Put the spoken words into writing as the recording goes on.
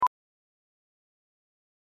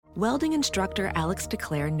Welding instructor Alex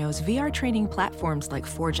DeClaire knows VR training platforms like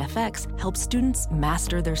Forge FX help students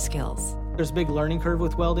master their skills. There's a big learning curve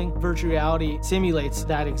with welding. Virtual reality simulates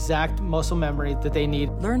that exact muscle memory that they need.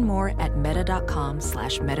 Learn more at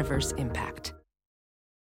meta.com/metaverseimpact.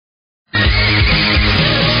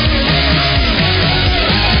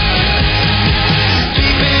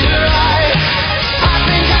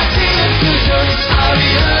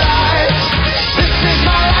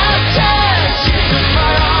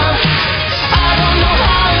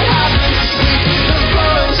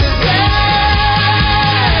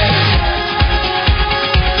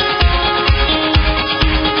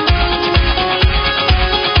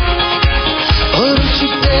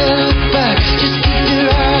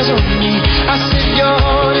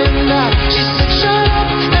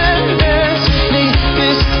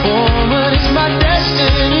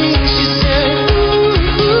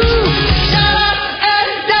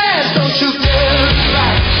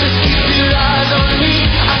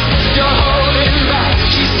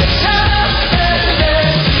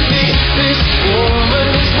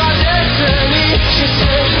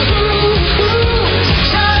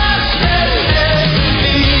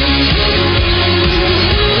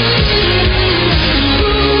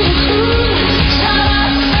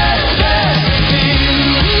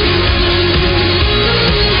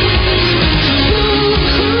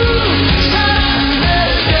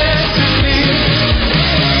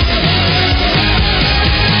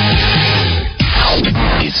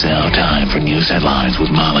 Headlines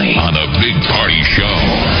with Molly on the Big Party Show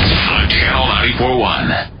on Channel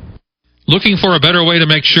 94.1. Looking for a better way to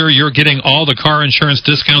make sure you're getting all the car insurance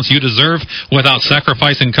discounts you deserve without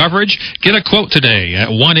sacrificing coverage? Get a quote today at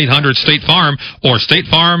 1-800-STATE-FARM or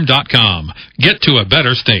statefarm.com. Get to a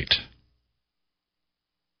better state.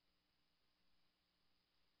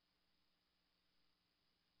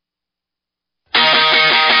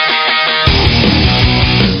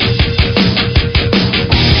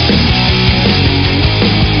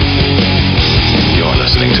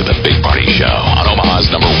 On Omaha's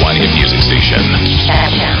 #1 hit music station.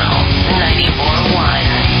 Channel 94.1.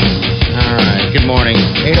 All right, good morning.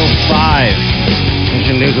 8:05.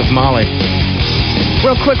 Action News with Molly.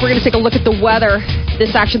 Real quick, we're going to take a look at the weather.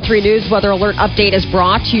 This Action 3 News weather alert update is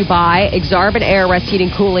brought to you by Exarban Air, Rest Heating,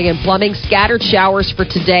 Cooling, and Plumbing. Scattered showers for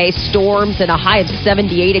today, storms, and a high of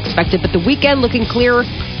 78 expected. But the weekend looking clearer.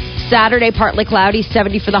 Saturday, partly cloudy,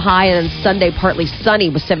 70 for the high, and then Sunday, partly sunny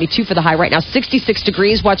with 72 for the high. Right now, 66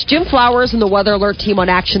 degrees. Watch Jim Flowers and the Weather Alert team on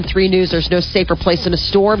Action 3 News. There's no safer place in a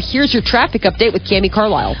storm. Here's your traffic update with Cammie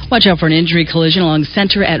Carlisle. Watch out for an injury collision along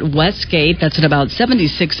Center at Westgate. That's at about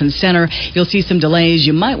 76 in Center. You'll see some delays.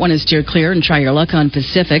 You might want to steer clear and try your luck on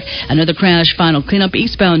Pacific. Another crash, final cleanup,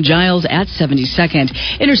 eastbound Giles at 72nd.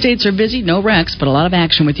 Interstates are busy, no wrecks, but a lot of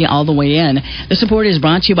action with you all the way in. The support is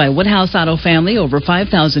brought to you by Woodhouse Auto Family. Over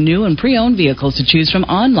 5,000 new and pre-owned vehicles to choose from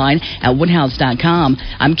online at woodhouse.com.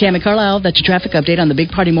 I'm Cammie Carlisle. That's your traffic update on the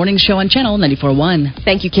Big Party Morning Show on Channel 94.1.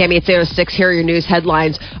 Thank you, Cammie. It's 8:06. Here are your news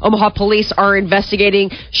headlines. Omaha police are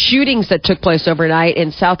investigating shootings that took place overnight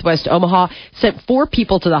in southwest Omaha. Sent 4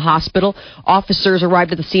 people to the hospital. Officers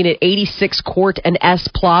arrived at the scene at 86 Court and S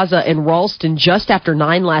Plaza in Ralston just after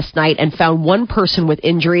 9 last night and found 1 person with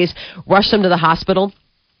injuries. Rushed them to the hospital.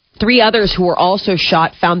 3 others who were also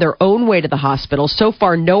shot found their own way to the hospital. So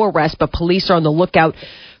far, no arrest, but police are on the lookout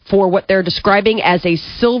for what they're describing as a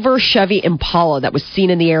silver Chevy Impala that was seen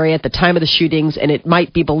in the area at the time of the shootings, and it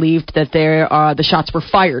might be believed that the shots were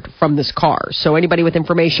fired from this car. So anybody with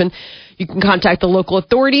information, you can contact the local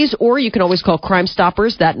authorities, or you can always call Crime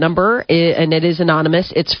Stoppers. That number, and it is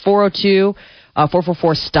anonymous, it's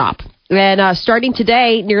 402-444-STOP. And starting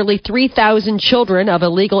today, nearly 3,000 children of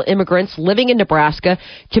illegal immigrants living in Nebraska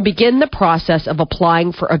can begin the process of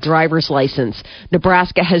applying for a driver's license.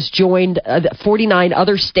 Nebraska has joined 49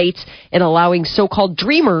 other states in allowing so-called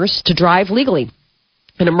dreamers to drive legally.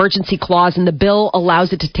 An emergency clause in the bill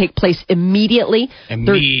allows it to take place immediately.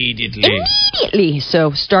 Immediately.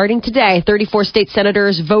 So starting today, 34 state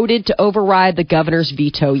senators voted to override the governor's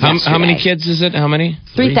veto yesterday. How many kids is it? How many?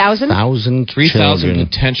 3,000. 3,000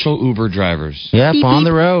 potential Uber drivers. Yep, on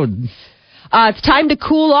the road. It's time to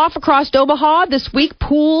cool off across Omaha this week.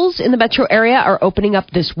 Pools in the metro area are opening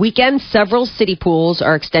up this weekend. Several city pools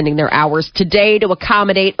are extending their hours today to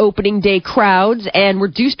accommodate opening day crowds, and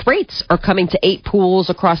reduced rates are coming to 8 pools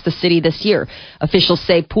across the city this year. Officials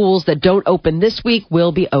say pools that don't open this week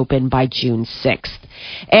will be open by June 6th.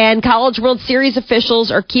 And College World Series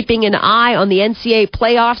officials are keeping an eye on the NCAA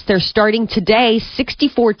playoffs. They're starting today.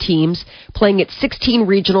 64 teams playing at 16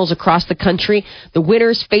 regionals across the country. The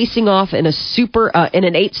winners facing off in a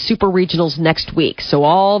in 8 super regionals next week. So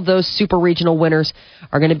all those super regional winners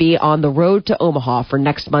are going to be on the road to Omaha for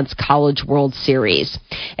next month's College World Series.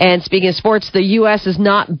 And speaking of sports, the U.S. is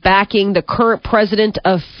not backing the current president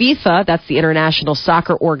of FIFA. That's the International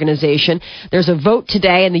Soccer Organization. There's a vote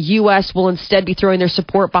today, and the U.S. will instead be throwing their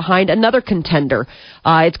support behind another contender.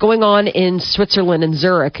 It's going on in Switzerland and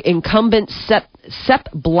Zurich. Incumbent Sepp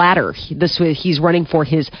Blatter. He's running for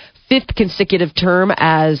his 5th consecutive term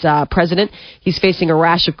as president. He's facing a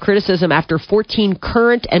rash of criticism after 14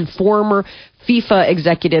 current and former FIFA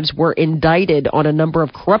executives were indicted on a number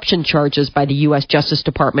of corruption charges by the U.S. Justice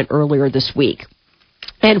Department earlier this week.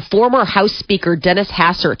 And former House Speaker Dennis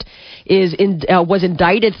Hassert was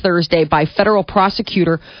indicted Thursday by federal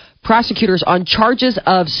prosecutors on charges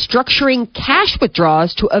of structuring cash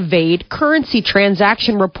withdrawals to evade currency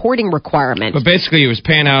transaction reporting requirements. But basically, he was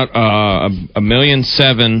paying out $1.7 million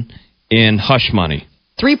in hush money.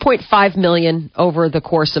 $3.5 million over the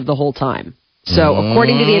course of the whole time. So,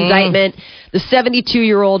 according to the indictment, the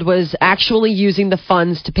 72-year-old was actually using the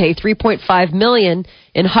funds to pay $3.5 million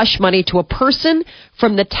in hush money to a person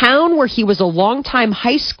from the town where he was a longtime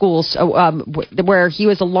high school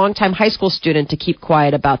student to keep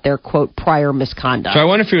quiet about their quote prior misconduct. So I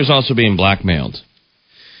wonder if he was also being blackmailed.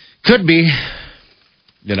 Could be.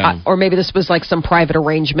 Or maybe this was like some private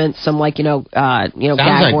arrangement, some sounds gag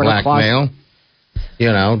like order blackmail.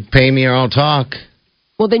 clause. Pay me or I'll talk.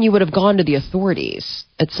 Well, then you would have gone to the authorities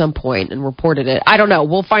at some point and reported it. I don't know.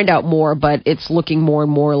 We'll find out more, but it's looking more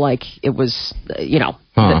and more like it was,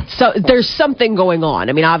 So there's something going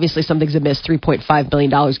on. I mean, obviously something's amiss. $3.5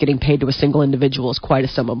 billion getting paid to a single individual is quite a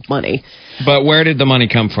sum of money. But where did the money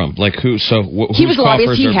come from? Like who? So he was a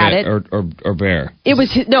lobbyist. He had it. Or Bear? It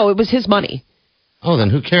was his money. Oh,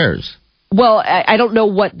 then who cares? Well, I don't know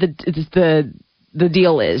what the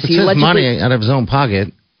deal is. It's his money out of his own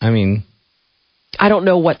pocket. I mean, I don't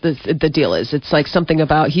know what the deal is. It's like something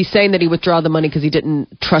about, he's saying that he withdrew the money because he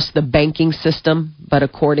didn't trust the banking system. But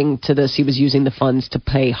according to this, he was using the funds to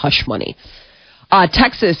pay hush money.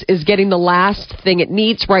 Texas is getting the last thing it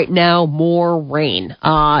needs right now, more rain.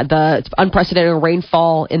 The unprecedented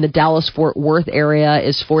rainfall in the Dallas-Fort Worth area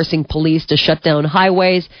is forcing police to shut down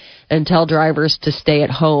highways and tell drivers to stay at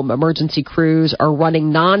home. Emergency crews are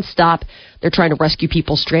running nonstop. They're trying to rescue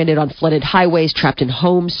people stranded on flooded highways, trapped in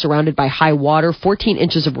homes, surrounded by high water. 14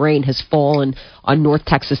 inches of rain has fallen on North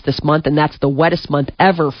Texas this month, and that's the wettest month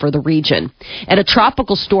ever for the region. And a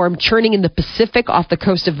tropical storm churning in the Pacific off the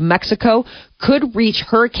coast of Mexico could reach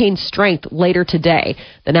hurricane strength later today.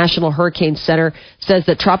 The National Hurricane Center says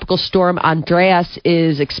that Tropical Storm Andreas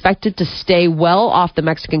is expected to stay well off the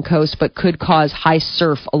Mexican coast, but could cause high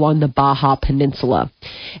surf along the Baja Peninsula.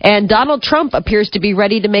 And Donald Trump appears to be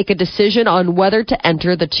ready to make a decision on whether to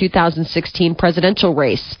enter the 2016 presidential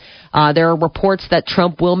race. There are reports that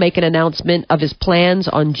Trump will make an announcement of his plans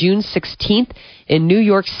on June 16th in New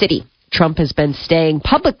York City. Trump has been saying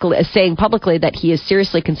publicly that he is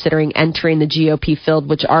seriously considering entering the GOP field,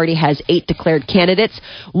 which already has 8 declared candidates,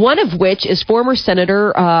 one of which is former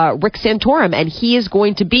Senator Rick Santorum, and he is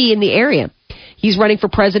going to be in the area. He's running for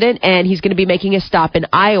president, and he's going to be making a stop in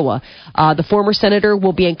Iowa. The former senator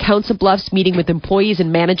will be in Council Bluffs meeting with employees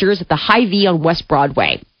and managers at the Hy-Vee on West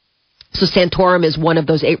Broadway. So Santorum is one of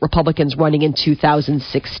those 8 Republicans running in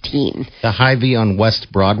 2016. The Hy-Vee on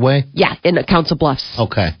West Broadway? Yeah, in Council Bluffs.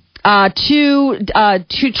 Okay. Two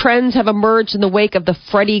trends have emerged in the wake of the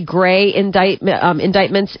Freddie Gray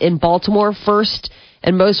indictments in Baltimore. First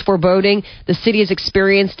and most foreboding, the city has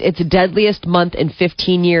experienced its deadliest month in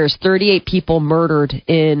 15 years. 38 people murdered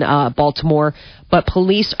in Baltimore, but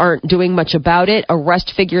police aren't doing much about it.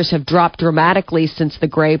 Arrest figures have dropped dramatically since the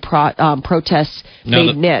Gray protests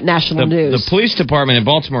made national news. The police department in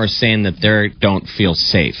Baltimore is saying that they don't feel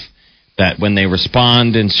safe. That when they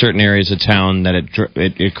respond in certain areas of town, that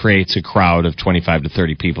it creates a crowd of 25 to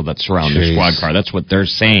 30 people that surround their squad car. That's what they're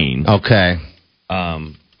saying. Okay.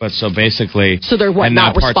 But so basically, they're and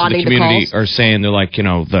now not parts of the responding community to calls? are saying they're like,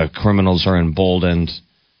 the criminals are emboldened.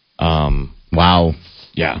 Wow.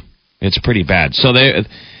 Yeah, it's pretty bad. So they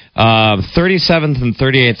 37th and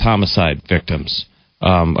 38th homicide victims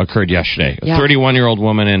occurred yesterday. Yeah. A 31-year-old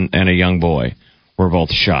woman and a young boy were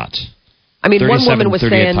both shot. I mean, one woman was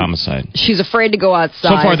saying homicide. she's afraid to go outside.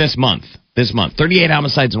 So far this month, 38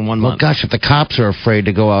 homicides in 1 month. Well, gosh, if the cops are afraid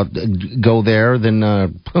to go there, then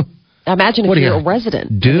imagine if you're a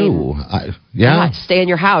resident. Stay in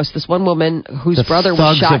your house. This one woman whose brother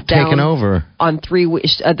was shot down taken over. on 3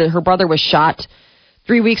 weeks. Her brother was shot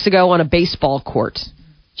 3 weeks ago on a baseball court.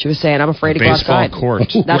 She was saying, I'm afraid to go outside. Baseball court.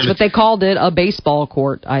 That's what they called it, a baseball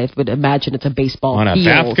court. I would imagine it's a baseball On a field.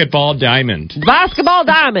 basketball diamond. Basketball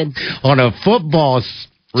diamond. On a football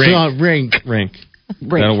rink. Rink.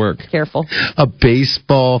 That'll work. Careful. A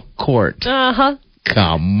baseball court. Uh-huh.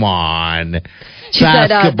 Come on. She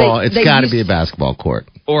Basketball. said, It's got to be a basketball court.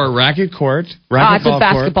 Or a racket court. It's a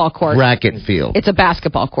basketball court. Racket field. It's a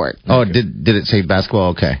basketball court. Oh, did it say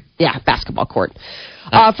basketball? Okay. Yeah, basketball court.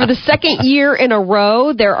 For the second year in a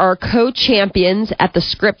row, there are co-champions at the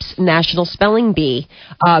Scripps National Spelling Bee.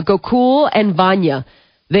 Gokul and Vanya.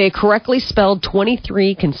 They correctly spelled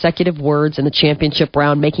 23 consecutive words in the championship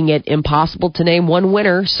round, making it impossible to name one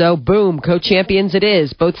winner. So, boom, co-champions it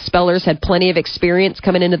is. Both spellers had plenty of experience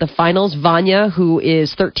coming into the finals. Vanya, who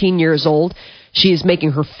is 13 years old, she's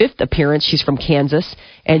making her 5th appearance. She's from Kansas,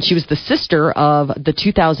 and she was the sister of the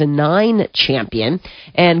 2009 champion.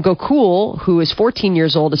 And Gokul, who is 14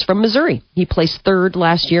 years old, is from Missouri. He placed 3rd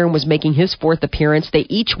last year and was making his 4th appearance. They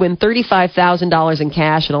each win $35,000 in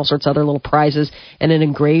cash and all sorts of other little prizes and an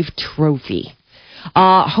engraved trophy.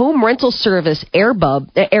 Home rental service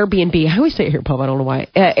Airbnb. I always say Airbnb. I don't know why.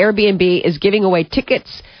 Airbnb is giving away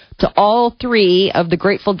tickets to all 3 of the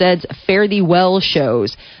Grateful Dead's Fare Thee Well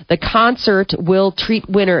shows. The contest will treat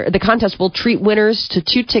winners to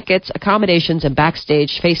 2 tickets, accommodations, and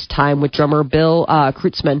backstage FaceTime with drummer Bill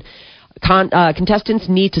Kreutzmann. Contestants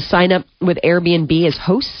need to sign up with Airbnb as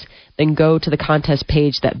hosts, then go to the contest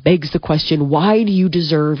page that begs the question, why do you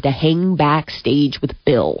deserve to hang backstage with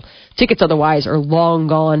Bill? Tickets otherwise are long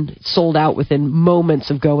gone, sold out within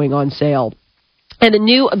moments of going on sale. And a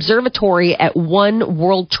new observatory at One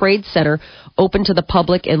World Trade Center opened to the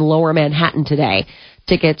public in Lower Manhattan today.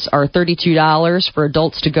 Tickets are $32 for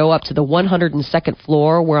adults to go up to the 102nd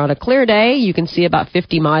floor, where on a clear day you can see about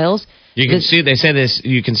 50 miles. You can see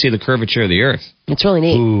the curvature of the Earth. It's really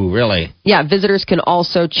neat. Ooh, really? Yeah, visitors can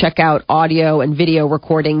also check out audio and video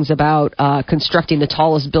recordings about constructing the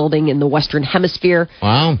tallest building in the Western Hemisphere.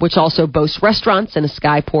 Wow. Which also boasts restaurants and a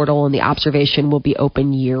sky portal, and the observation will be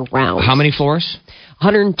open year-round. How many floors?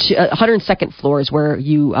 102nd floor is where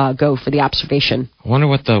you go for the observation. I wonder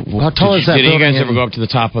what how tall is that Did you building guys ever go up to the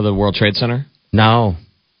top of the World Trade Center? No.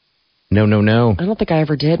 No. I don't think I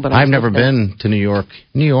ever did. But I've never been to New York.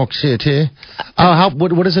 New York City.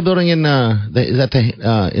 What is the building in? Is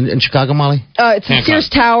that in Chicago, Molly? It's the Sears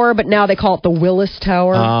Tower, but now they call it the Willis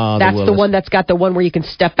Tower. That's the one that's got the one where you can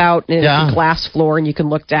step out and it's a glass floor and you can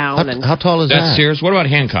look down. How tall is that? That's Sears. What about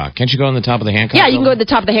Hancock? Can't you go on the top of the Hancock? Yeah, you can go to the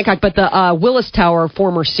top of the Hancock, but the Willis Tower,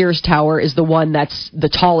 former Sears Tower, is the one that's the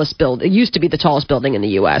tallest building. It used to be the tallest building in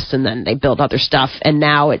the U.S., and then they built other stuff, and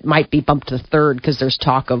now it might be bumped to 3rd because there's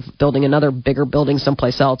talk of building another bigger building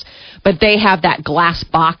someplace else. But they have that glass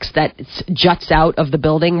box that juts out of the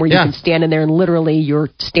building where you can stand in there and literally you're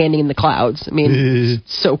standing in the clouds. I mean,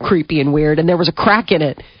 it's so creepy and weird. And there was a crack in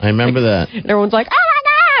it. I remember that. And everyone's like, oh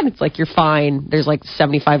my God! It's like, you're fine. There's like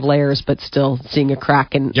 75 layers, but still seeing a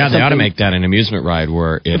crack in they ought to make that an amusement ride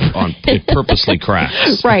where it purposely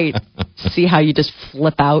cracks. Right. See how you just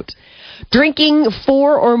flip out. Drinking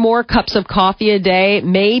 4 or more cups of coffee a day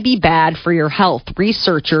may be bad for your health.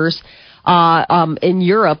 Researchers in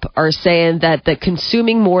Europe are saying that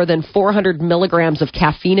consuming more than 400 milligrams of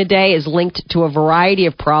caffeine a day is linked to a variety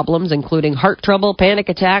of problems, including heart trouble, panic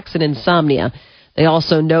attacks, and insomnia. They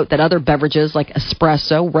also note that other beverages like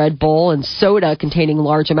espresso, Red Bull, and soda containing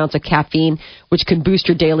large amounts of caffeine, which can boost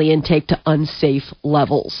your daily intake to unsafe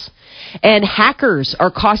levels. And hackers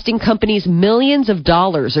are costing companies millions of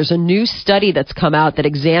dollars. There's a new study that's come out that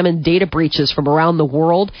examined data breaches from around the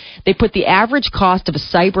world. They put the average cost of a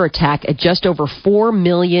cyber attack at just over $4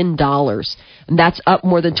 million. And that's up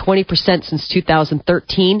more than 20% since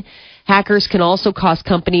 2013. Hackers can also cost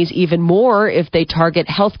companies even more if they target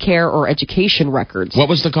healthcare or education records. What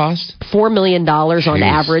was the cost? $4 million on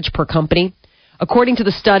average per company. According to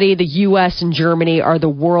the study, the U.S. and Germany are the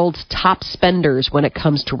world's top spenders when it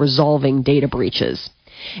comes to resolving data breaches.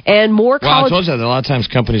 And more college... Well, I told you that a lot of times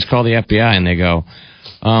companies call the FBI and they go,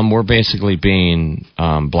 we're basically being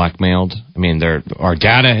blackmailed. I mean, our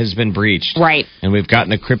data has been breached. Right. And we've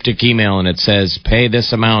gotten a cryptic email and it says, pay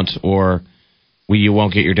this amount or you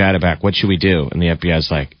won't get your data back. What should we do? And the FBI's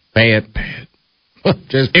like, pay it.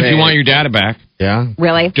 Just pay if you it. Want your data back. Yeah.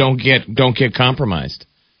 Really? Don't get compromised.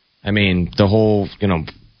 I mean, the whole,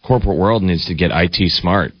 corporate world needs to get IT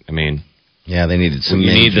smart. I mean, yeah, they needed some.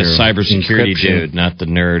 You need the cybersecurity dude, not the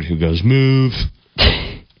nerd who goes move.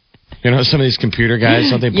 Some of these computer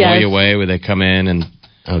guys, don't they blow you away where they come in and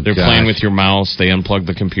they're playing with your mouse, they unplug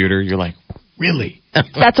the computer. You're like, really?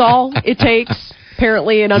 That's all it takes.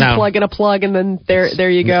 apparently, and unplug and a plug, and then there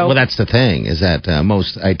you go. Well, that's the thing, is that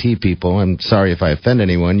most IT people, I'm sorry if I offend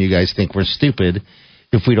anyone, you guys think we're stupid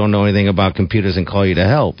if we don't know anything about computers and call you to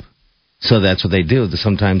help. So that's what they do.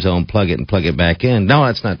 Sometimes they'll unplug it and plug it back in. No,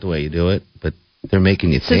 that's not the way you do it, but they're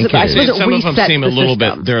making you think I it suppose is. Some of them seem a little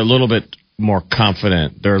system. bit. They're a little bit more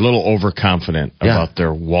confident. They're a little overconfident about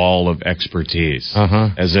their wall of expertise.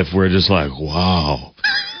 As if we're just like, wow,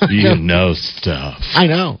 you know stuff. I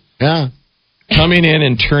know. Yeah. Coming in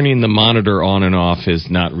and turning the monitor on and off is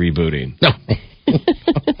not rebooting. No.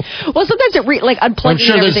 Well, sometimes it like unplugging. I'm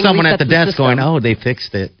sure there's everything someone at resets the desk system. going, "Oh, they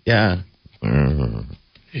fixed it." Yeah.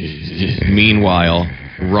 Meanwhile,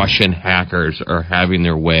 Russian hackers are having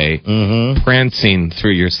their way, prancing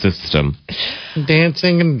through your system,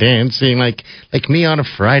 dancing and dancing like me on a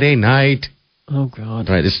Friday night. Oh God!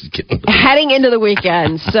 Right, this is getting heading into the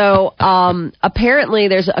weekend. So apparently,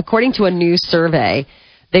 according to a new survey,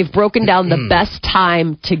 they've broken down the best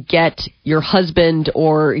time to get your husband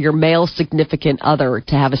or your male significant other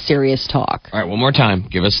to have a serious talk. All right, one more time.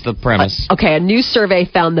 Give us the premise. Okay, a new survey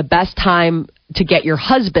found the best time to get your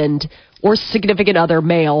husband or significant other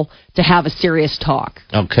male to have a serious talk.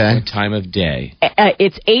 Okay. What time of day?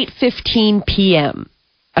 It's 8:15 p.m.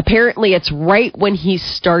 Apparently, it's right when he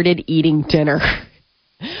started eating dinner.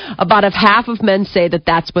 About half of men say that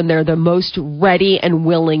that's when they're the most ready and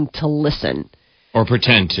willing to listen. Or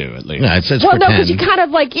pretend to, at least. Yeah, it's well, pretend. no, because you kind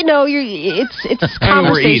of like, it's conversation. I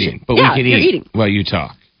mean, we're eating, but yeah, we can you're eat eating. while you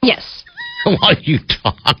talk. Yes. While you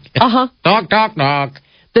talk. Talk.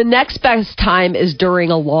 The next best time is during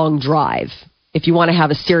a long drive. If you want to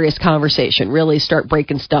have a serious conversation, really start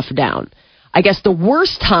breaking stuff down. I guess the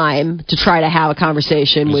worst time to try to have a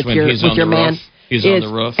conversation with your man. He's on the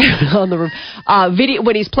roof. On the roof.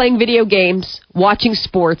 When he's playing video games, watching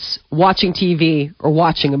sports, watching TV, or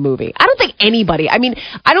watching a movie. I don't think anybody. I mean,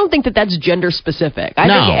 I don't think that's gender specific. I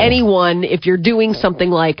think anyone, if you're doing something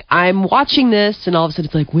like I'm watching this, and all of a sudden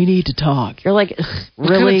it's like we need to talk. You're like, really? What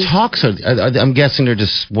kind of talks are? I'm guessing they're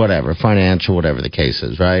just whatever, financial, whatever the case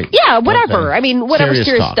is, right? Yeah, whatever. I mean, whatever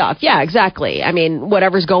serious talk. stuff. Yeah, exactly. I mean,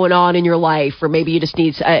 whatever's going on in your life, or maybe you just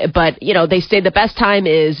need. But they say the best time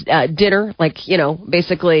is dinner, like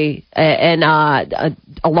basically, and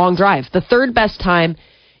a long drive. The third best time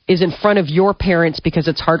is in front of your parents because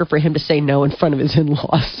it's harder for him to say no in front of his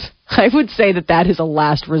in-laws. I would say that is a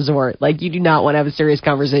last resort. Like, you do not want to have a serious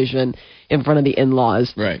conversation in front of the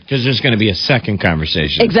in-laws. Right, because there's going to be a second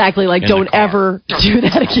conversation. Exactly, like don't ever do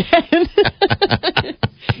that again.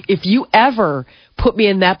 If you ever put me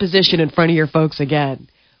in that position in front of your folks again,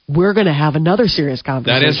 we're going to have another serious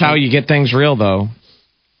conversation. That is how you get things real, though.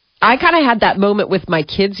 I kind of had that moment with my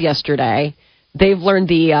kids yesterday. They've learned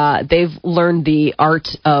the art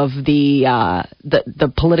of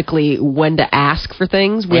the politically when to ask for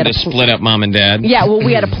things. We had to split up mom and dad. Yeah, well,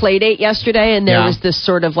 we had a play date yesterday, and there was this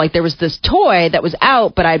sort of like there was this toy that was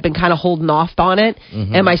out, but I'd been kind of holding off on it.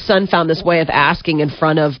 And my son found this way of asking in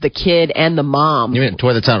front of the kid and the mom. You mean a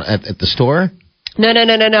toy that's out at the store? No.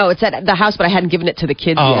 It's at the house, but I hadn't given it to the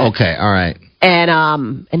kids yet. Oh, okay, all right.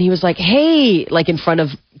 And he was like, "Hey," like in front of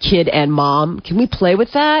kid and mom, "Can we play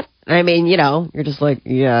with that?" I mean, you're just like,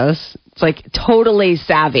 yes. It's like totally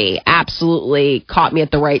savvy, absolutely caught me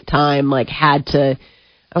at the right time. Like I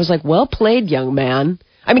was like, well played, young man.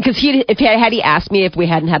 I mean, because if he asked me if we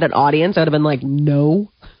hadn't had an audience, I'd have been like,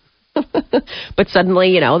 no. But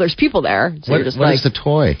suddenly, there's people there. So what is the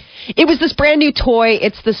toy? It was this brand new toy.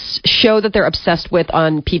 It's this show that they're obsessed with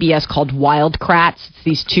on PBS called Wild Kratts. It's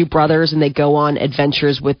these two brothers, and they go on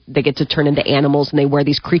adventures they get to turn into animals, and they wear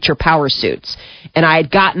these creature power suits. And I had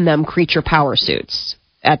gotten them creature power suits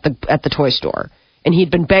at the toy store. And he'd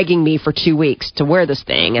been begging me for 2 weeks to wear this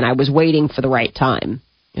thing, and I was waiting for the right time.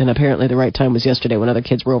 And apparently the right time was yesterday when other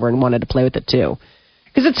kids were over and wanted to play with it too.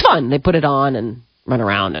 Because it's fun. They put it on and run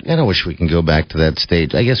around. I don't wish we can go back to that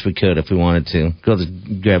stage. I guess we could if we wanted to. Go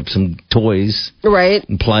grab some toys. Right.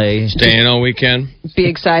 And play. Stay in all weekend. Be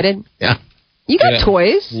excited. Yeah. You got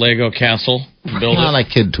toys. Lego castle. Build it. I like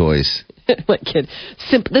kid toys. Like kid.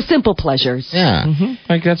 The simple pleasures. Yeah.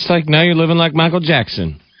 Like that's like now you're living like Michael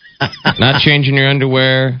Jackson. Not changing your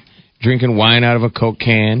underwear. Drinking wine out of a Coke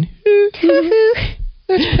can. Let's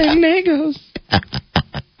play Legos.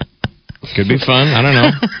 Could be fun. I don't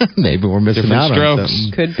know. Maybe we're missing Different out strokes. on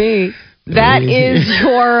something. Could be. That is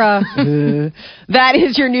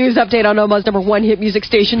your news update on Omaha's number one hit music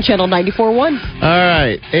station, Channel 94.1. All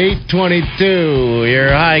right, 8:22. Your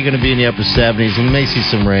high going to be in the upper 70s, and may see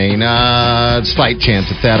some rain. Slight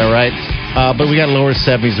chance at that. All right, but we got lower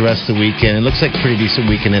 70s the rest of the weekend. It looks like a pretty decent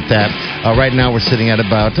weekend at that. Right now we're sitting at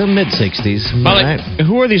about mid 60s.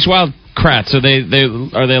 Who are these wild Kratts, are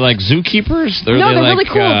they like zookeepers? Are No, they they're like really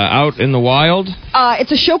cool. out in the wild?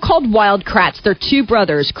 It's a show called Wild Kratts. They're two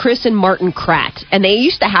brothers, Chris and Martin Kratt. And they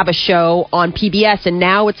used to have a show on PBS, and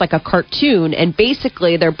now it's like a cartoon. And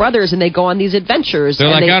basically, they're brothers, and they go on these adventures. They're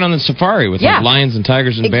like out on the safari with like lions and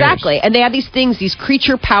tigers and bears. Exactly. And they have these things, these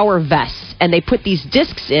creature power vests. And they put these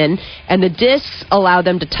discs in, and the discs allow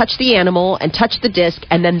them to touch the animal and touch the disc,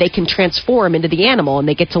 and then they can transform into the animal, and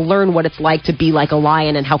they get to learn what it's like to be like a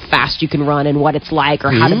lion and how fast you can run and what it's like, or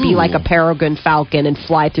how to be like a peregrine falcon and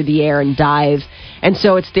fly through the air and dive. And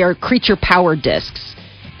so it's their creature power discs.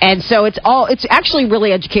 And so it's actually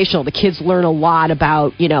really educational. The kids learn a lot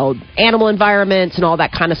about, animal environments and all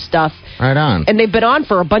that kind of stuff. Right on. And they've been on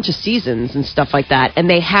for a bunch of seasons and stuff like that. And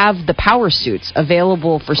they have the power suits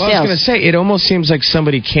available for sale. I was going to say, it almost seems like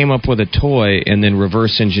somebody came up with a toy and then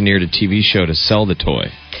reverse engineered a TV show to sell the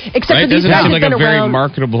toy. Except for these doesn't guys seem have like been a very around.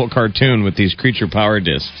 marketable cartoon with these creature power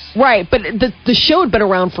discs. Right, but the show had been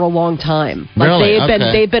around for a long time. Like Really?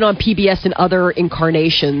 they've been on PBS in other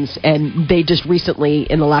incarnations, and they just recently,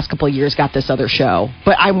 in the last couple of years, got this other show.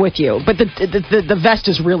 But I'm with you. But the vest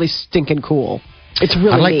is really stinking cool. It's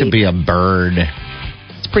really I'd like neat. to be a bird.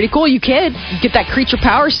 It's pretty cool. You kid. You get that creature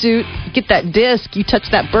power suit, you get that disc, you touch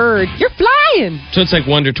that bird, you're flying. So it's like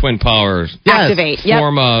Wonder Twin powers. Activate. Yep.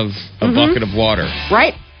 Form of a bucket of water.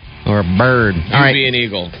 Right? Or a bird. All right. Be an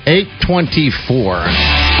eagle. 8:24.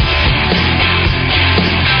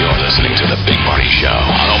 You're listening to The Big Party Show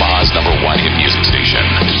on Omaha's #1 hit music station.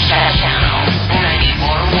 Channel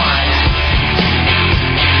 94.1.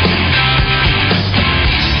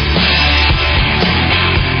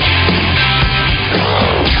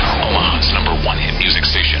 Omaha's #1 hit music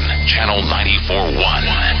station, Channel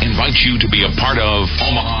 94.1, invites you to be a part of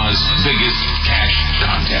Omaha's biggest cash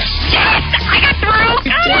contest. I got through.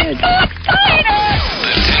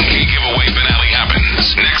 The 10K giveaway finale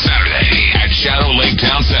happens next Saturday at Shadow Lake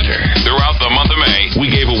Town Center. Throughout the month of May, we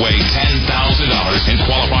gave away $10,000 in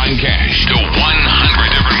qualifying cash to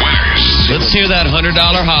 100 different winners. Let's hear that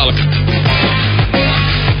 $100 holler.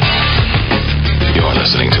 You're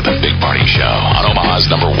listening to The Big Party Show on Omaha's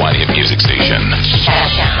 #1 hit music station.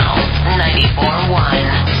 Channel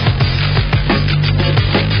 94.1.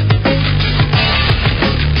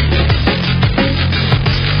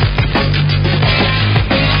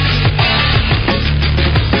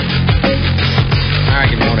 All right,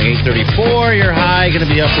 good morning. 8:34. Your high going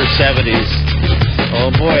to be upper 70s.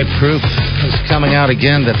 Oh boy, proof is coming out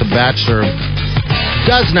again that The Bachelor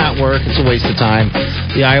does not work. It's a waste of time.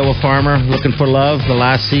 The Iowa farmer looking for love the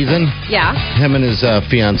last season. Yeah. Him and his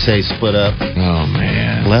fiance split up. Oh,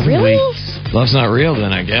 man. 11 Really? weeks. Love's not real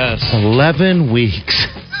then, I guess. 11 weeks.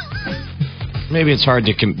 Maybe it's hard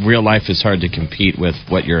to... real life is hard to compete with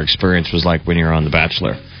what your experience was like when you were on The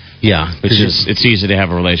Bachelor. Yeah. Which is... It's easy to have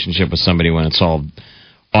a relationship with somebody when it's all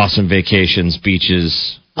awesome vacations,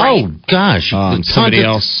 beaches... Oh, gosh. somebody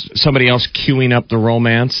else queuing up the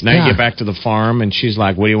romance. Now Yeah. you get back to the farm, and she's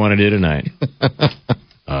like, what do you want to do tonight?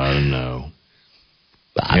 I don't know.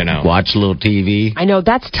 Watch a little TV. I know,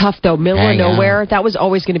 that's tough, though. Middle of Hang nowhere, that was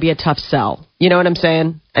always going to be a tough sell. You know what I'm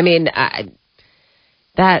saying? I mean,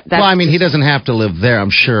 that's Well, I mean, he doesn't have to live there,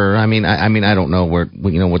 I'm sure. I mean, I don't know what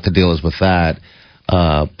the deal is with that.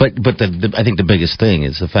 But I think the biggest thing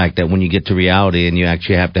is the fact that when you get to reality and you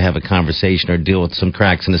actually have to have a conversation or deal with some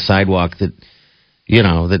cracks in the sidewalk, that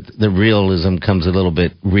that the realism comes a little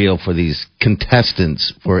bit real for these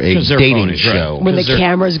contestants for a dating phonies, show. right. when the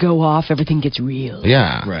cameras go off, everything gets real.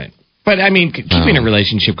 Yeah. Right. But, I mean, keeping a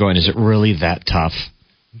relationship going, is it really that tough?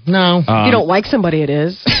 No. If you don't like somebody, it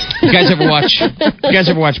is. You guys ever watch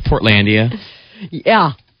Portlandia?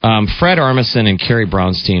 Yeah. Fred Armisen and Carrie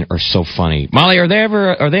Brownstein are so funny. Molly, are they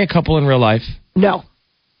a couple in real life? No.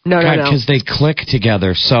 No. Because they click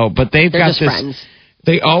together. But they've They're got just this. friends.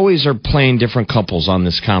 They always are playing different couples on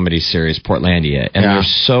this comedy series, Portlandia, and they're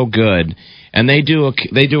so good. And they do a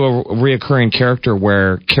reoccurring character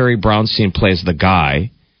where Carrie Brownstein plays the guy.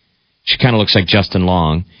 She kind of looks like Justin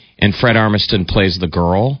Long, and Fred Armisen plays the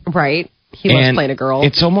girl. Right. He loves playing a girl.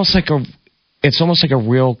 It's almost like a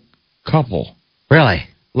real couple. Really?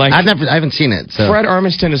 Like I haven't seen it. So. Fred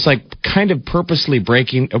Armisen is like kind of perfectly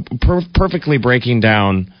breaking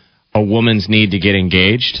down a woman's need to get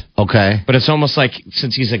engaged. Okay. But it's almost like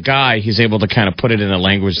since he's a guy, he's able to kind of put it in a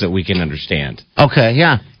language that we can understand. Okay,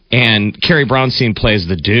 yeah. And Carrie Brownstein plays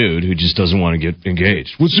the dude who just doesn't want to get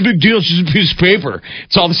engaged. What's the big deal? It's just a piece of paper.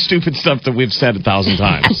 It's all the stupid stuff that we've said 1,000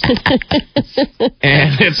 times.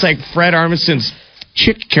 And it's like Fred Armisen's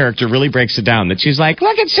chick character really breaks it down. That she's like,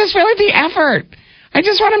 look, it's just really the effort. I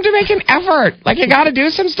just want him to make an effort. Like, you got to do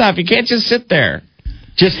some stuff. You can't just sit there.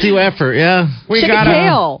 Just do effort, yeah. Chicken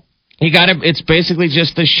tail. You got to. It's basically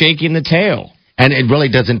just the shaking the tail. And it really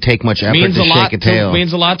doesn't take much effort to shake a tail.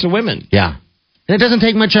 Means a lot to women. Yeah. And it doesn't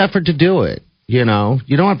take much effort to do it. You know,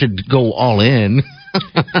 you don't have to go all in.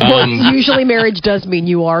 Well, usually marriage does mean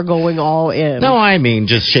you are going all in. No, I mean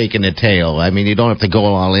just shaking the tail. I mean, you don't have to go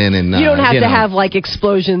all in. And you don't have to have like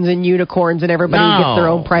explosions and unicorns and everybody gets their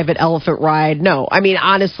own private elephant ride. No, I mean,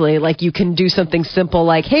 honestly, like you can do something simple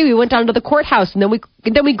like, hey, we went down to the courthouse and then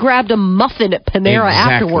we grabbed a muffin at Panera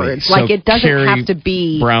afterwards. So like it doesn't Carrie have to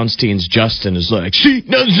be. Brownstein's Justin is like, see,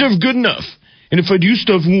 nothing's never good enough. And if I do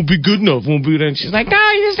stuff, it won't be good enough. Won't be. And she's like,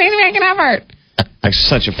 no, you just need to make an effort. Like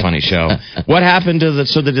such a funny show. What happened to the?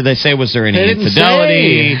 So did they say? Was there any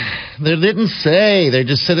infidelity? They didn't say. They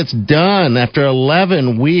just said it's done after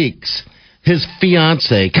 11 weeks. His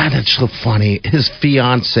fiance. God, that's so funny. His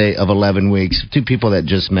fiance of 11 weeks. Two people that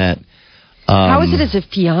just met. How is it as a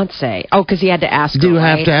fiance? Oh, because he had to ask her, You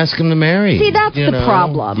right? have to ask him to marry. See, that's the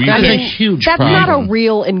problem. That's a huge that's problem. That's not a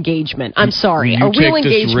real engagement. I'm sorry. You a real take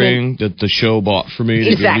engagement. this ring that the show bought for me.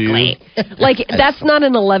 Exactly. Like, that's not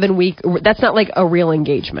an 11-week... That's not like a real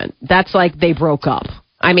engagement. That's like they broke up.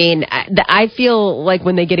 I mean, I feel like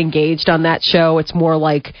when they get engaged on that show, it's more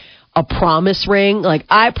like a promise ring. Like,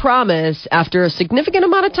 I promise, after a significant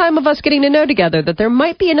amount of time of us getting to know together, that there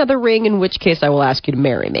might be another ring, in which case I will ask you to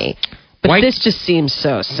marry me. But this just seems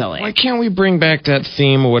so silly. Why can't we bring back that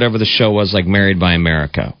theme or whatever the show was, like Married by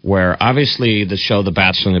America, where obviously the show The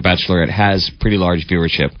Bachelor and The Bachelorette has pretty large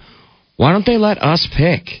viewership. Why don't they let us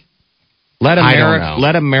pick? Let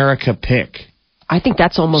America pick. I think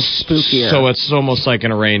that's almost spookier. So it's almost like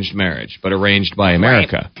an arranged marriage, but arranged by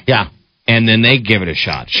America. Right. Yeah. And then they give it a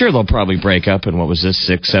shot. Sure, they'll probably break up in, what was this,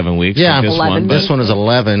 6-7 weeks? Yeah, like this 11 one. This one is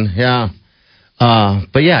 11, yeah.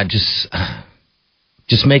 But yeah,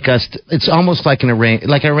 just make us. It's almost like an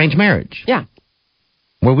arranged marriage. Yeah,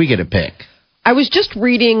 where we get a pick. I was just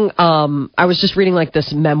reading. Like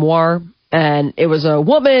this memoir, and it was a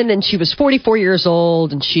woman, and she was 44 years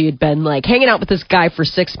old, and she had been like hanging out with this guy for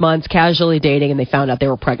 6 months, casually dating, and they found out they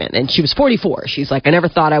were pregnant. And she was 44. She's like, I never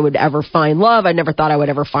thought I would ever find love. I never thought I would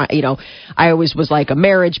ever find. I always was like a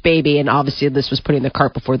marriage baby, and obviously this was putting the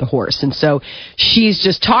cart before the horse. And so she's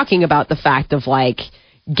just talking about the fact of like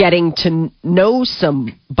getting to know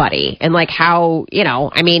somebody and like how,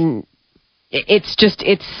 I mean,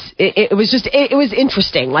 it was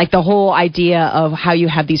interesting. Like the whole idea of how you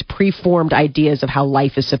have these preformed ideas of how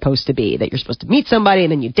life is supposed to be, that you're supposed to meet somebody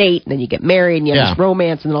and then you date and then you get married and you have this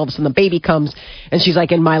romance and then all of a sudden the baby comes, and she's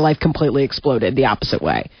like, and my life completely exploded the opposite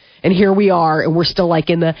way. And here we are, and we're still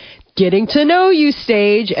like in the getting to know you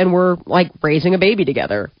stage, and we're like raising a baby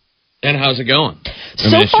together. And how's it going?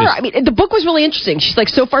 The book was really interesting. She's like,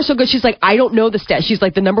 so far so good. She's like, I don't know the stats. She's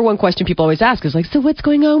like, the number one question people always ask is like, so what's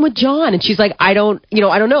going on with John? And she's like, I don't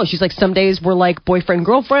know. She's like, some days we're like boyfriend,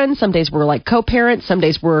 girlfriend. Some days we're like co-parents. Some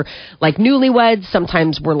days we're like newlyweds.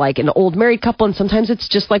 Sometimes we're like an old married couple. And sometimes it's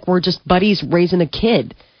just like we're just buddies raising a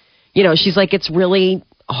kid. She's like, it's really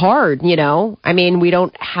hard, I mean, we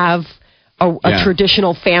don't have a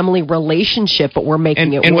traditional family relationship, but we're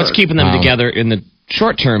making it work. And what's keeping them together in the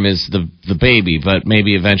short term is the baby, but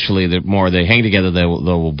maybe eventually the more they hang together, they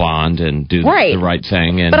will bond and do the right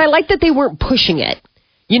thing. And but I like that they weren't pushing it.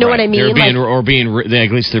 You know what I mean?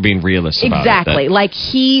 At least they're being realistic about it. Exactly. Like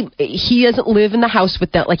he doesn't live in the house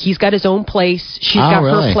with that. Like he's got his own place. She's got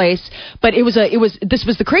her place. But this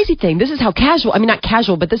was the crazy thing. This is how casual. I mean, not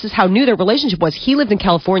casual, but this is how new their relationship was. He lived in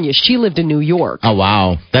California. She lived in New York. Oh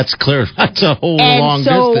wow, that's clear. That's a whole long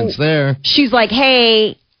distance there. She's like,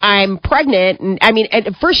 hey, I'm pregnant. And I mean, at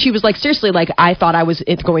first she was like, seriously, like I thought I was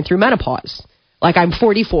going through menopause. Like I'm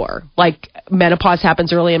 44. Like menopause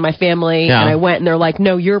happens early in my family, and I went, and they're like,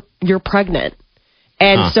 "No, you're pregnant."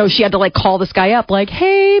 And so she had to like call this guy up, like,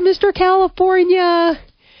 "Hey, Mr. California,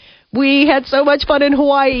 we had so much fun in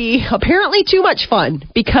Hawaii. Apparently, too much fun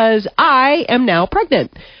because I am now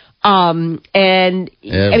pregnant." And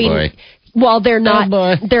I mean, while they're not,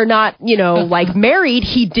 like married,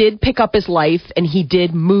 he did pick up his life and he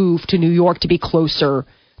did move to New York to be closer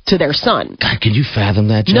to their son. God, can you fathom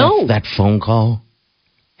that, Jeff? No. That phone call?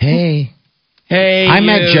 Hey. I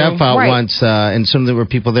met Jeff out once, and there were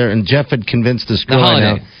people there, and Jeff had convinced this girl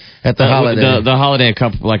at the holiday. The holiday a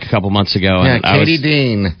couple months ago. Yeah, and Katie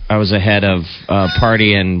Dean. I was ahead of a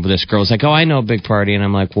party, and this girl was like, "Oh, I know a big party," and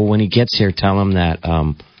I'm like, "Well, when he gets here, tell him that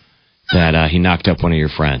he knocked up one of your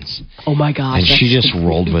friends." Oh my gosh! And she just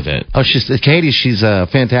rolled with it. Oh, she's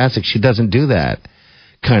fantastic. She doesn't do that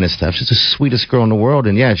kind of stuff. She's the sweetest girl in the world.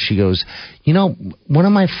 And yeah, she goes, one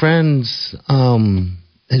of my friends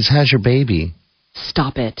has your baby.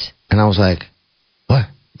 Stop it. And I was like, what?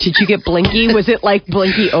 Did you get Blinky? Was it like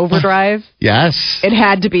Blinky Overdrive? Yes. It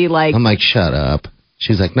had to be like. I'm like, shut up.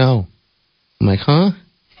 She's like, no. I'm like, huh?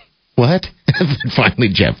 What? And then finally,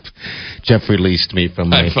 Jeff released me from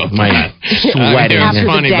my sweating. It was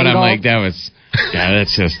funny, but I'm dangle. like,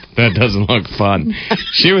 that doesn't look fun.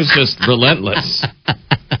 She was just relentless.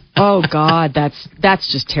 Oh God,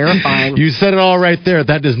 that's just terrifying. You said it all right there.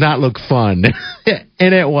 That does not look fun,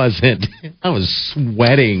 and it wasn't. I was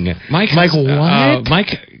sweating. Mike, what? My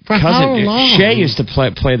For how cousin long? Shay used to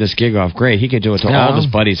play this gig off great. He could do it to all of his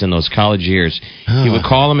buddies in those college years. He would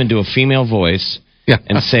call them and do a female voice. Yeah.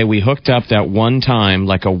 And say, we hooked up that one time,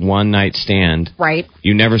 like a one-night stand. Right.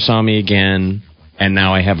 You never saw me again, and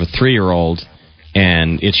now I have a 3-year-old,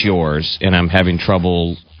 and it's yours, and I'm having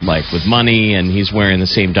trouble, like, with money, and he's wearing the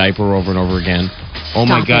same diaper over and over again. Oh,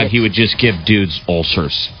 my Stop God, it. he would just give dudes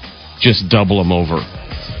ulcers. Just double them over.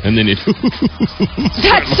 And then it...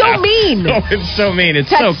 That's so mean. Oh, it's so mean. It's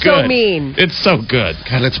That's so good. so mean. It's so good.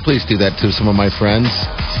 God, let's please do that to some of my friends.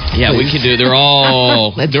 Yeah, we could do. They're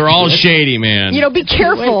all shady, man. You know, be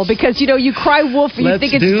careful because you cry wolf and you Let's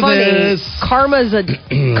think it's do funny. this. Karma's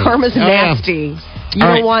nasty. You All don't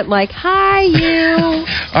right. want like, hi you.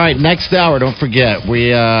 All right, next hour, don't forget,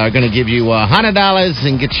 we are going to give you $100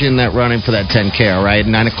 and get you in that running for that 10K, all right?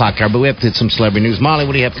 9 o'clock hour, but we have to hit some celebrity news. Molly,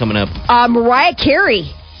 what do you have coming up? Mariah Carey.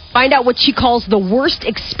 Find out what she calls the worst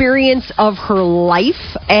experience of her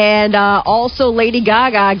life. And also Lady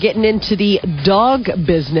Gaga getting into the dog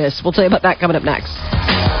business. We'll tell you about that coming up next.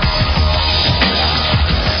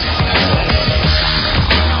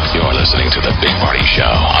 You're listening to The Big Party Show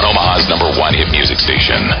on Omaha's #1 hit music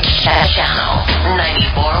station. Channel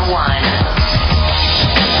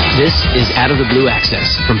 94.1. This is Out of the Blue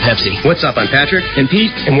Access from Pepsi. What's up? I'm Patrick and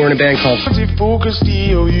Pete, and we're in a band called Focus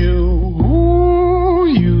you.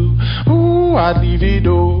 Ooh, I'd leave it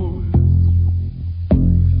all.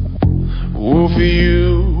 Ooh, for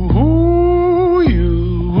you.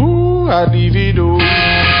 Ooh, I'd leave it all.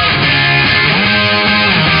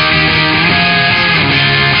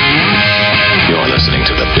 You're listening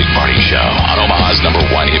to The Big Party Show on Omaha's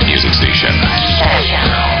 #1 hit music station.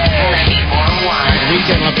 Channel 94.1.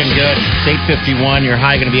 Weekend looking good. It's 8:51. Your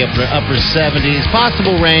high going to be upper 70s.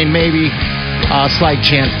 Possible rain, maybe. Slight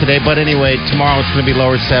chance today, but anyway, tomorrow it's going to be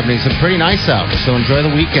lower 70s and pretty nice out. So enjoy the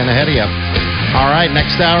weekend ahead of you. All right,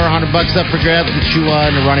 next hour, $100 up for grabs. Get you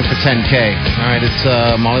in the running for 10K. All right, it's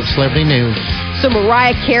Molly Celebrity News. So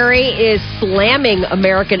Mariah Carey is slamming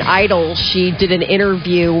American Idol. She did an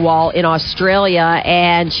interview while in Australia,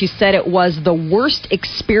 and she said it was the worst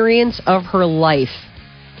experience of her life.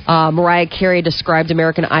 Mariah Carey described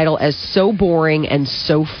American Idol as so boring and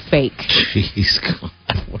so fake. Jeez, God,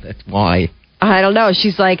 why? I don't know.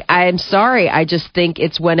 She's like, I'm sorry. I just think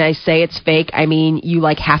it's when I say it's fake, I mean, you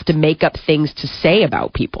like have to make up things to say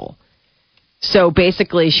about people. So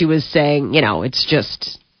basically she was saying,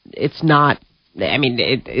 it's not, I mean,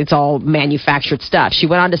 it's all manufactured stuff. She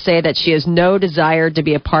went on to say that she has no desire to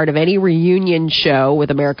be a part of any reunion show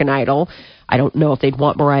with American Idol. I don't know if they'd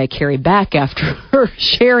want Mariah Carey back after her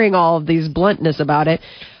sharing all of these bluntness about it.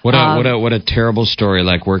 What a terrible story,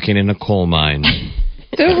 like working in a coal mine.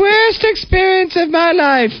 The worst experience of my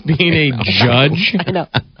life. Being a judge. I know.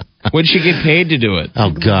 What'd she get paid to do it?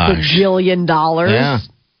 Oh, gosh. $1 billion. Yeah.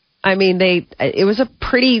 I mean, it was a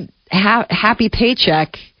pretty happy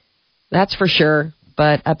paycheck, that's for sure.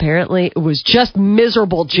 But apparently it was just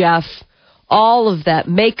miserable, Jeff. All of that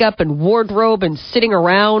makeup and wardrobe and sitting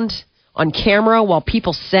around on camera while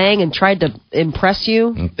people sang and tried to impress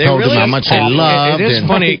you. They Told really them how much they loved. It is and-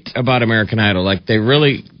 funny about American Idol. Like,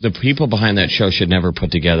 the people behind that show should never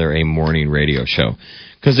put together a morning radio show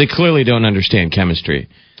because they clearly don't understand chemistry.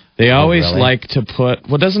 They always really? like to put.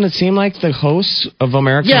 Well, doesn't it seem like the hosts of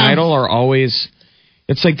American Idol are always?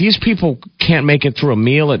 It's like these people can't make it through a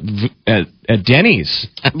meal at Denny's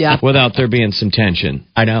without there being some tension.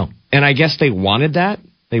 I know. And I guess they wanted that.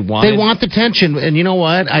 They want the tension, and you know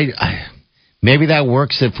what? I maybe that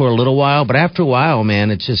works it for a little while, but after a while, man,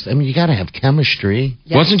 it's just. I mean, you got to have chemistry.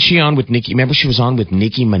 Yeah. Wasn't she on with Nicki? Remember, she was on with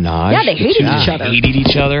Nicki Minaj. Yeah, they hated each other. Hated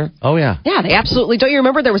each other. Oh yeah. Yeah, they absolutely. Don't you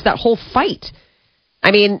remember there was that whole fight? I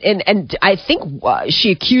mean, and I think she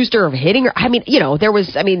accused her of hitting her. I mean, there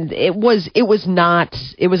was. I mean, it was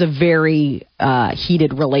a very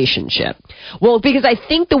heated relationship. Well, because I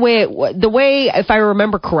think the way, if I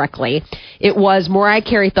remember correctly, it was Mariah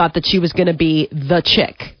Carey thought that she was going to be the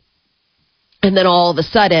chick. And then all of a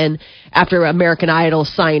sudden, after American Idol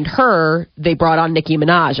signed her, they brought on Nicki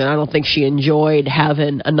Minaj. And I don't think she enjoyed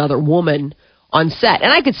having another woman on set.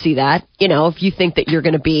 And I could see that, if you think that you're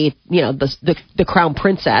going to be, the crown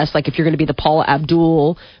princess, like if you're going to be the Paula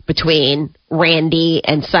Abdul between Randy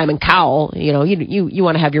and Simon Cowell, you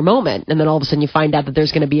want to have your moment. And then all of a sudden you find out that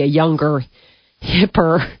there's going to be a younger,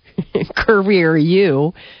 hipper, curvier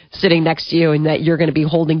you sitting next to you and that you're going to be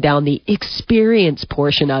holding down the experience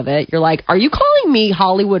portion of it. You're like, are you calling me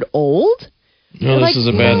Hollywood old? No, this is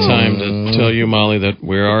a bad time to tell you, Molly, that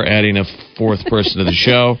we are adding a fourth person to the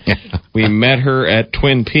show. We met her at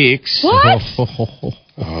Twin Peaks. What?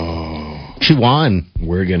 Oh. She won.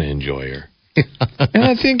 We're going to enjoy her. And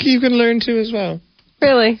I think you can learn to as well.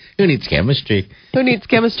 Really? Who needs chemistry? Who needs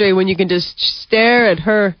chemistry when you can just stare at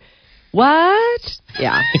her? What?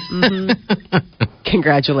 Yeah. Mm-hmm.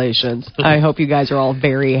 Congratulations. I hope you guys are all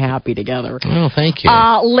very happy together. Oh, thank you.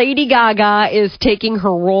 Lady Gaga is taking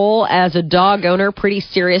her role as a dog owner pretty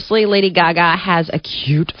seriously. Lady Gaga has a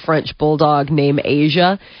cute French bulldog named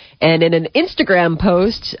Asia. And in an Instagram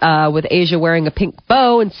post with Asia wearing a pink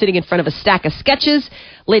bow and sitting in front of a stack of sketches,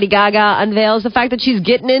 Lady Gaga unveils the fact that she's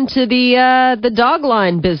getting into the dog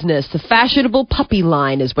line business. The fashionable puppy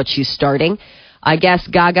line is what she's starting. I guess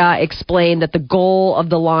Gaga explained that the goal of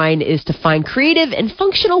the line is to find creative and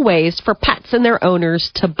functional ways for pets and their owners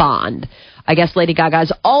to bond. I guess Lady Gaga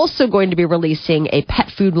is also going to be releasing a pet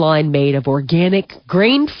food line made of organic,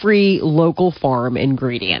 grain-free, local farm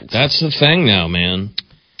ingredients. That's the thing now, man.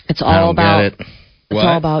 It's all about get it. It's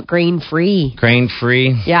all about grain-free.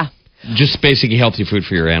 Grain-free? Yeah. Just basically healthy food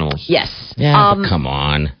for your animals. Yes. Yeah, but come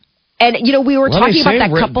on. And, we were talking about that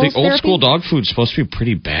couples the old school dog food's supposed to be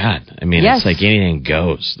pretty bad. I mean, Yes. it's like anything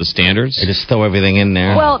goes. The standards. They just throw everything in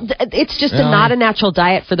there. Well, it's just not a natural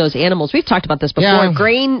diet for those animals. We've talked about this before. Yeah.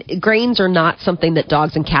 Grains are not something that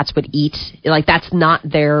dogs and cats would eat. Like, that's not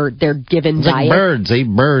their given It's like diet. birds. They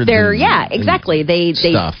eat birds. Exactly. They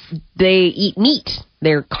eat meat.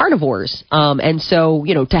 They're carnivores. And so,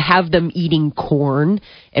 to have them eating corn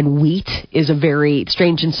and wheat is a very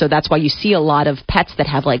strange. And so that's why you see a lot of pets that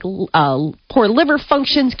have like poor liver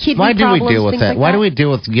functions, kidney Why do problems. we deal with that? Why do we deal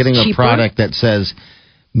with getting a product that says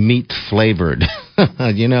meat flavored? Right.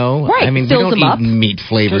 I mean, we fills don't them up. eat meat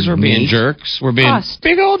flavored. Because we're being jerks. We're being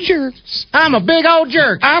big old jerks. I'm a big old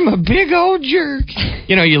jerk. I'm a big old jerk.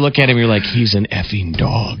 You look at him, you're like, he's an effing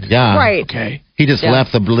dog. Yeah. Right. Okay. He just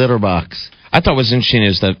left the litter box. I thought was interesting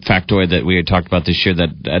is the factoid that we had talked about this year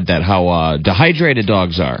that how dehydrated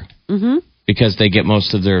dogs are. Mm-hmm. Because they get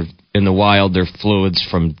most of their fluids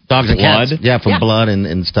from dogs and blood. cats. Yeah, from blood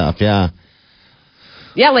and stuff. Yeah.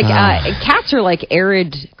 Yeah, like cats are like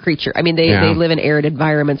arid creature. I mean, they live in arid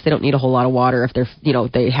environments. They don't need a whole lot of water if they're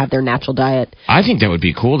they have their natural diet. I think that would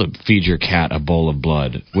be cool to feed your cat a bowl of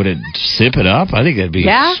blood. Would it sip it up? I think that'd be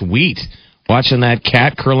sweet. Watching that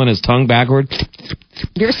cat curling his tongue backward.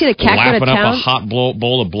 You ever seen a cat go to lapping town? up a hot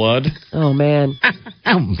bowl of blood? Oh, man.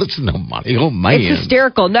 Listen to Monty. Oh, man. It's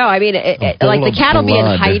hysterical. No, I mean, like the cat will be in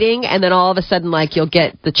hiding, and then all of a sudden, like, you'll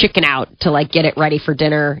get the chicken out to, like, get it ready for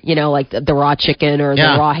dinner, like the raw chicken or the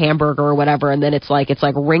raw hamburger or whatever, and then it's like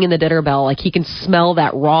ringing the dinner bell. Like, he can smell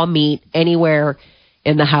that raw meat anywhere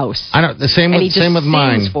in the house. I don't. The same with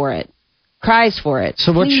mine. Sings for it. Cries for it.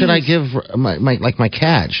 So what should I give my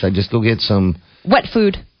cat? Should I just go get some wet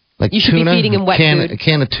food? Like you should tuna? be feeding him wet food. A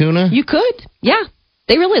can of tuna? You could. Yeah.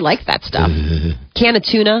 They really like that stuff. Can of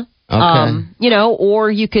tuna. Okay. Or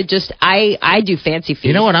you could just I do fancy feed.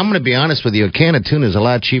 You know what? I'm going to be honest with you. A can of tuna is a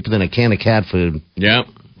lot cheaper than a can of cat food. Yeah.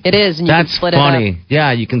 It is. And you That's can split funny. It up.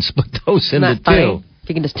 Yeah, you can split those Isn't into that funny? two. If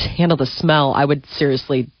you can just handle the smell, I would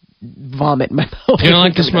seriously vomit in my mouth. You don't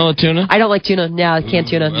like the smell of tuna? I don't like tuna. Yeah, canned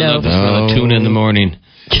tuna. I love the smell of tuna in the morning.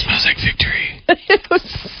 It smells like victory. It was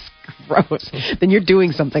gross. Then you're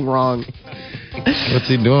doing something wrong. What's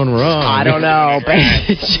he doing wrong? I don't know, but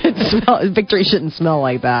it shouldn't smell. Victory shouldn't smell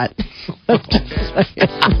like that. I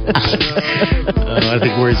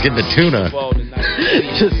think where he's getting the tuna.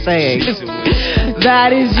 Just saying.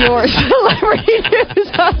 That is your celebrity news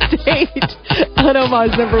update on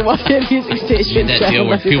Omaha's #1 hit music station. That deal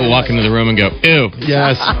where people walk into the room and go, ew.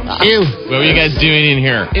 Yes. Ew. What are you guys doing in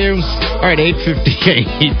here? Ew. All right,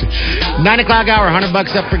 8:58. 9 o'clock hour,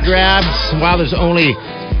 $100 up for grabs. Wow, there's only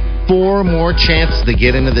 4 more chances to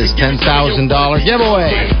get into this $10,000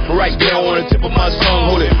 giveaway. Right there on the tip of my tongue,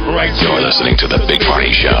 hold it right there. You're listening to The Big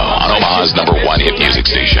Party Show on Omaha's #1 hit music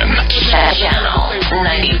station. Channel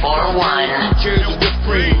 94.1. Cheers to whipped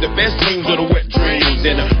cream, the best dreams are the wet dreams,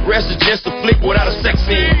 and the rest is just a flick without a sex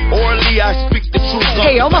scene. Orally, I speak the truth.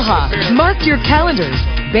 Hey, Omaha, Mark your calendars.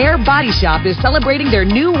 Bear Body Shop is celebrating their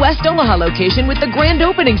new West Omaha location with the grand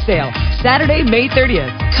opening sale, Saturday, May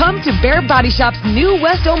 30th. Come to Bear Body Shop's new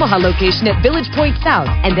West Omaha location at Village Point South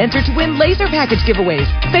and enter to win laser package giveaways,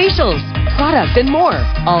 facials, products, and more.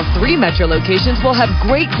 All 3 metro locations will have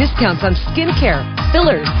great discounts on skincare,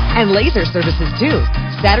 fillers, and laser services too.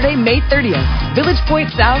 Saturday, May 30th, Village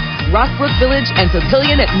Point South, Rockbrook Village, and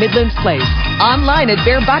Papillion at Midlands Place. Online at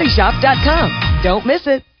bearbodyshop.com. Don't miss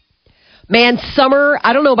it. Man, summer,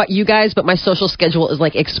 I don't know about you guys, but my social schedule is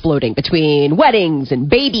like exploding between weddings and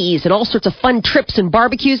babies and all sorts of fun trips and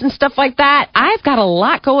barbecues and stuff like that. I've got a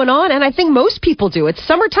lot going on, and I think most people do. It's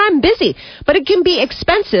summertime busy, but it can be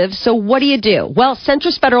expensive, so what do you do? Well,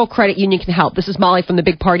 Centris Federal Credit Union can help. This is Molly from the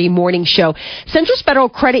Big Party Morning Show. Centris Federal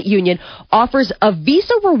Credit Union offers a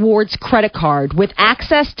Visa Rewards credit card with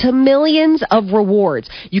access to millions of rewards.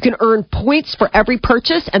 You can earn points for every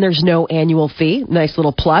purchase, and there's no annual fee. Nice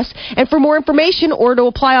little plus. And for more information or to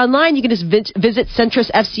apply online, you can just visit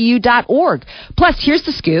centrisfcu.org. Plus, here's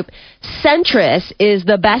the scoop. Centris is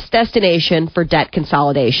the best destination for debt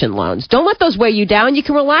consolidation loans. Don't let those weigh you down. You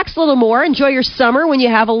can relax a little more, enjoy your summer when you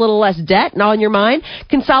have a little less debt on your mind.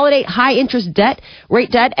 Consolidate high-interest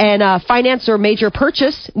rate debt, and finance or major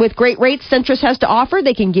purchase with great rates Centris has to offer.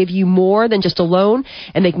 They can give you more than just a loan,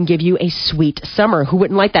 and they can give you a sweet summer. Who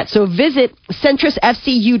wouldn't like that? So visit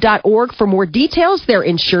centrisfcu.org for more details. They're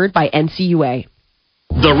insured by NCUA.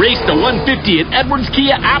 The race to 150 at Edwards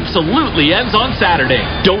Kia absolutely ends on Saturday.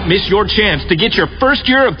 Don't miss your chance to get your first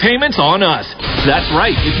year of payments on us. That's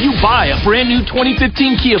right. If you buy a brand new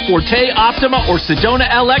 2015 Kia Forte, Optima, or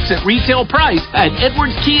Sedona LX at retail price at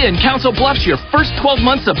Edwards Kia in Council Bluffs, your first 12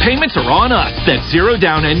 months of payments are on us. That's zero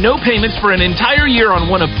down and no payments for an entire year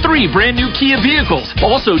on one of 3 brand new Kia vehicles.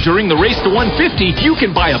 Also, during the race to 150, you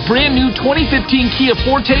can buy a brand new 2015 Kia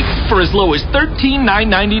Forte for as low as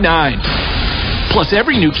 $13,999. Plus,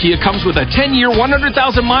 every new Kia comes with a 10-year,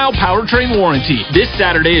 100,000-mile powertrain warranty. This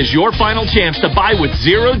Saturday is your final chance to buy with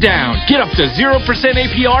zero down. Get up to 0%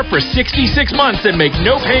 APR for 66 months and make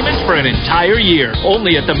no payments for an entire year.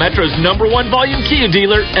 Only at the Metro's #1 volume Kia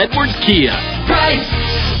dealer, Edwards Kia. Price,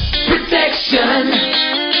 protection,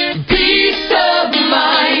 peace of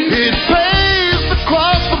mind. It pays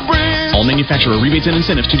across the bridge. All manufacturer rebates and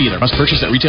incentives to dealer. Must purchase at retail.